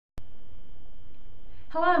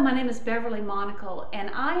Hello, my name is Beverly Monacle, and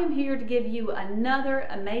I am here to give you another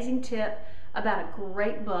amazing tip about a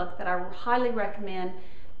great book that I highly recommend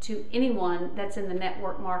to anyone that's in the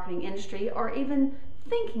network marketing industry or even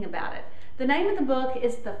thinking about it. The name of the book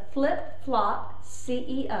is The Flip-Flop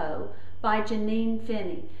CEO by Janine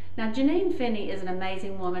Finney. Now, Janine Finney is an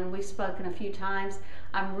amazing woman. We've spoken a few times.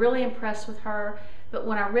 I'm really impressed with her, but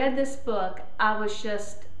when I read this book, I was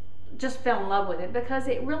just fell in love with it because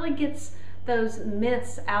it really gets those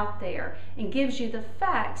myths out there and gives you the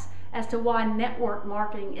facts as to why network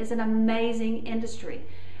marketing is an amazing industry.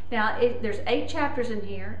 Now, there's 8 chapters in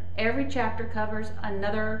here. Every chapter covers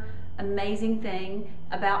another amazing thing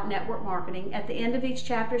about network marketing. At the end of each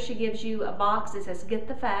chapter, she gives you a box that says "Get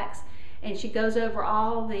the Facts," and she goes over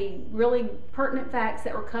all the really pertinent facts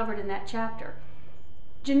that were covered in that chapter.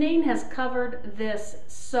 Janine has covered this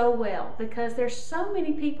so well because there's so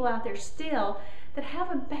many people out there still that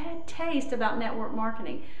have a bad taste about network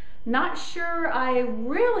marketing. Not sure I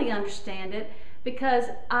really understand it because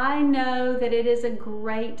I know that it is a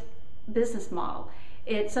great business model.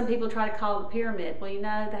 Some people try to call it a pyramid. Well, you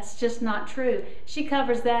know, that's just not true. She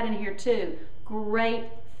covers that in here too. Great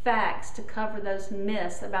facts to cover those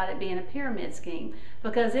myths about it being a pyramid scheme,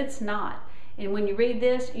 because it's not. And when you read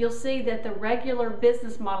this, you'll see that the regular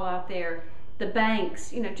business model out there, the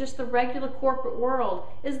banks, just the regular corporate world,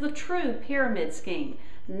 is the true pyramid scheme,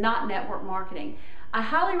 not network marketing. I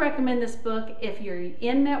highly recommend this book if you're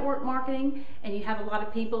in network marketing and you have a lot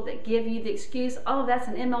of people that give you the excuse, oh, that's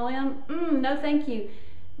an MLM. No, thank you.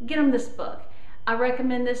 Get them this book. I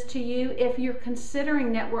recommend this to you if you're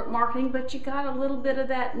considering network marketing, but you got a little bit of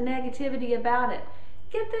that negativity about it.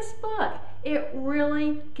 Get this book. It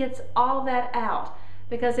really gets all that out,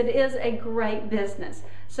 because it is a great business.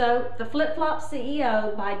 So, The Flip-Flop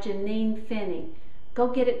CEO by Janine Finney. Go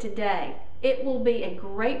get it today. It will be a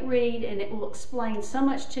great read and it will explain so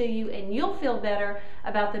much to you, and you'll feel better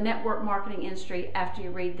about the network marketing industry after you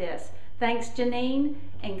read this. Thanks, Janine,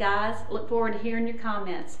 and guys, look forward to hearing your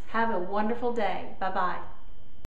comments. Have a wonderful day. Bye-bye.